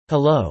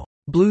Hello.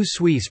 Blue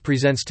Suisse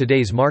presents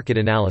today's market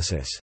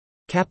analysis.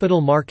 Capital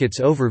Markets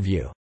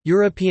Overview.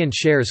 European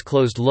shares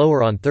closed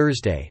lower on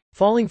Thursday,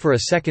 falling for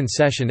a second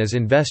session as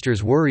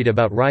investors worried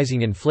about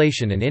rising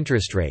inflation and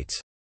interest rates.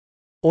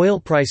 Oil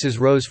prices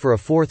rose for a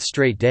fourth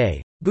straight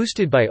day,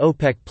 boosted by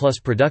OPEC Plus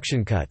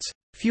production cuts,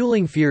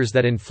 fueling fears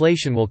that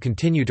inflation will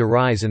continue to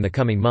rise in the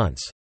coming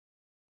months.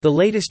 The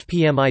latest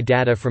PMI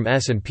data from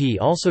S&P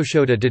also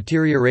showed a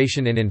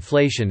deterioration in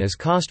inflation as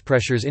cost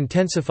pressures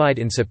intensified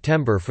in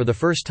September for the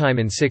first time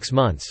in 6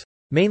 months,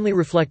 mainly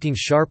reflecting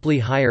sharply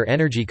higher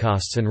energy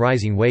costs and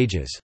rising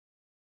wages.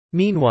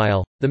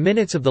 Meanwhile, the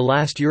minutes of the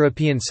last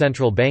European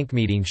Central Bank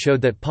meeting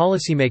showed that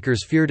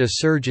policymakers feared a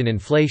surge in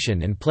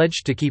inflation and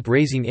pledged to keep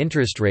raising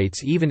interest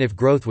rates even if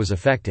growth was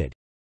affected.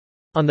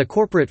 On the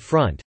corporate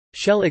front,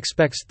 Shell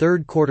expects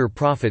third-quarter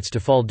profits to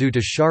fall due to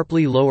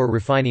sharply lower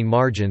refining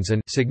margins and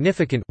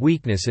significant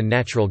weakness in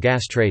natural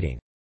gas trading.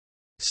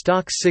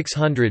 Stoxx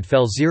 600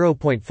 fell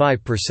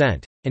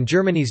 0.5%, and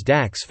Germany's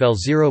DAX fell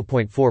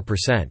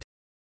 0.4%.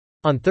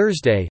 On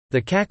Thursday,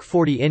 the CAC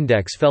 40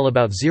 index fell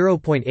about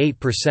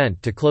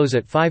 0.8% to close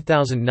at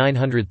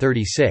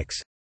 5,936,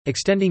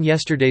 extending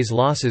yesterday's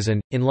losses and,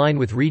 in line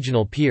with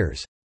regional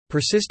peers,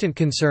 persistent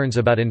concerns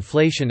about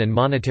inflation and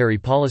monetary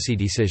policy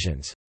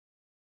decisions.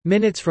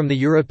 Minutes from the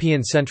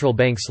European Central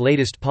Bank's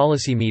latest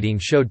policy meeting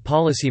showed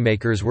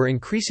policymakers were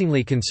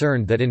increasingly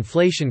concerned that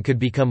inflation could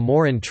become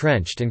more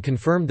entrenched and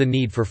confirmed the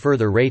need for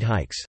further rate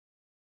hikes.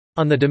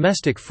 On the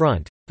domestic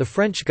front, the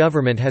French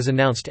government has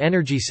announced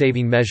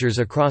energy-saving measures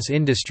across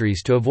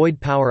industries to avoid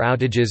power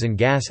outages and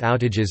gas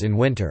outages in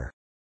winter.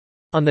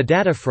 On the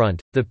data front,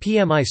 the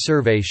PMI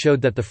survey showed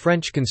that the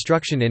French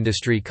construction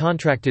industry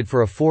contracted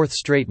for a fourth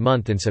straight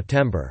month in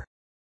September.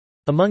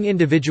 Among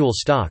individual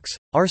stocks,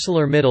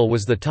 ArcelorMittal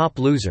was the top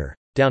loser,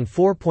 down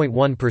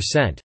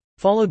 4.1%,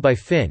 followed by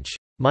Finch,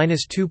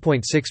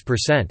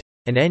 -2.6%,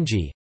 and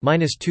Engie,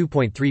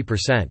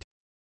 -2.3%.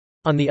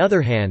 On the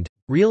other hand,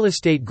 real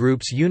estate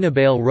groups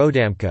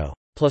Unibail-Rodamco,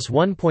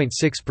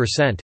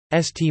 +1.6%,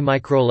 ST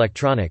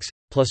Microelectronics,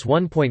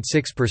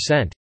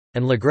 +1.6%,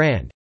 and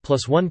Legrand,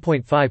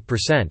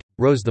 +1.5%,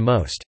 rose the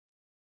most.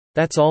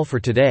 That's all for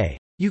today.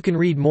 You can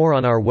read more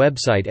on our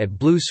website at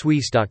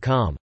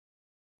bluesuisse.com.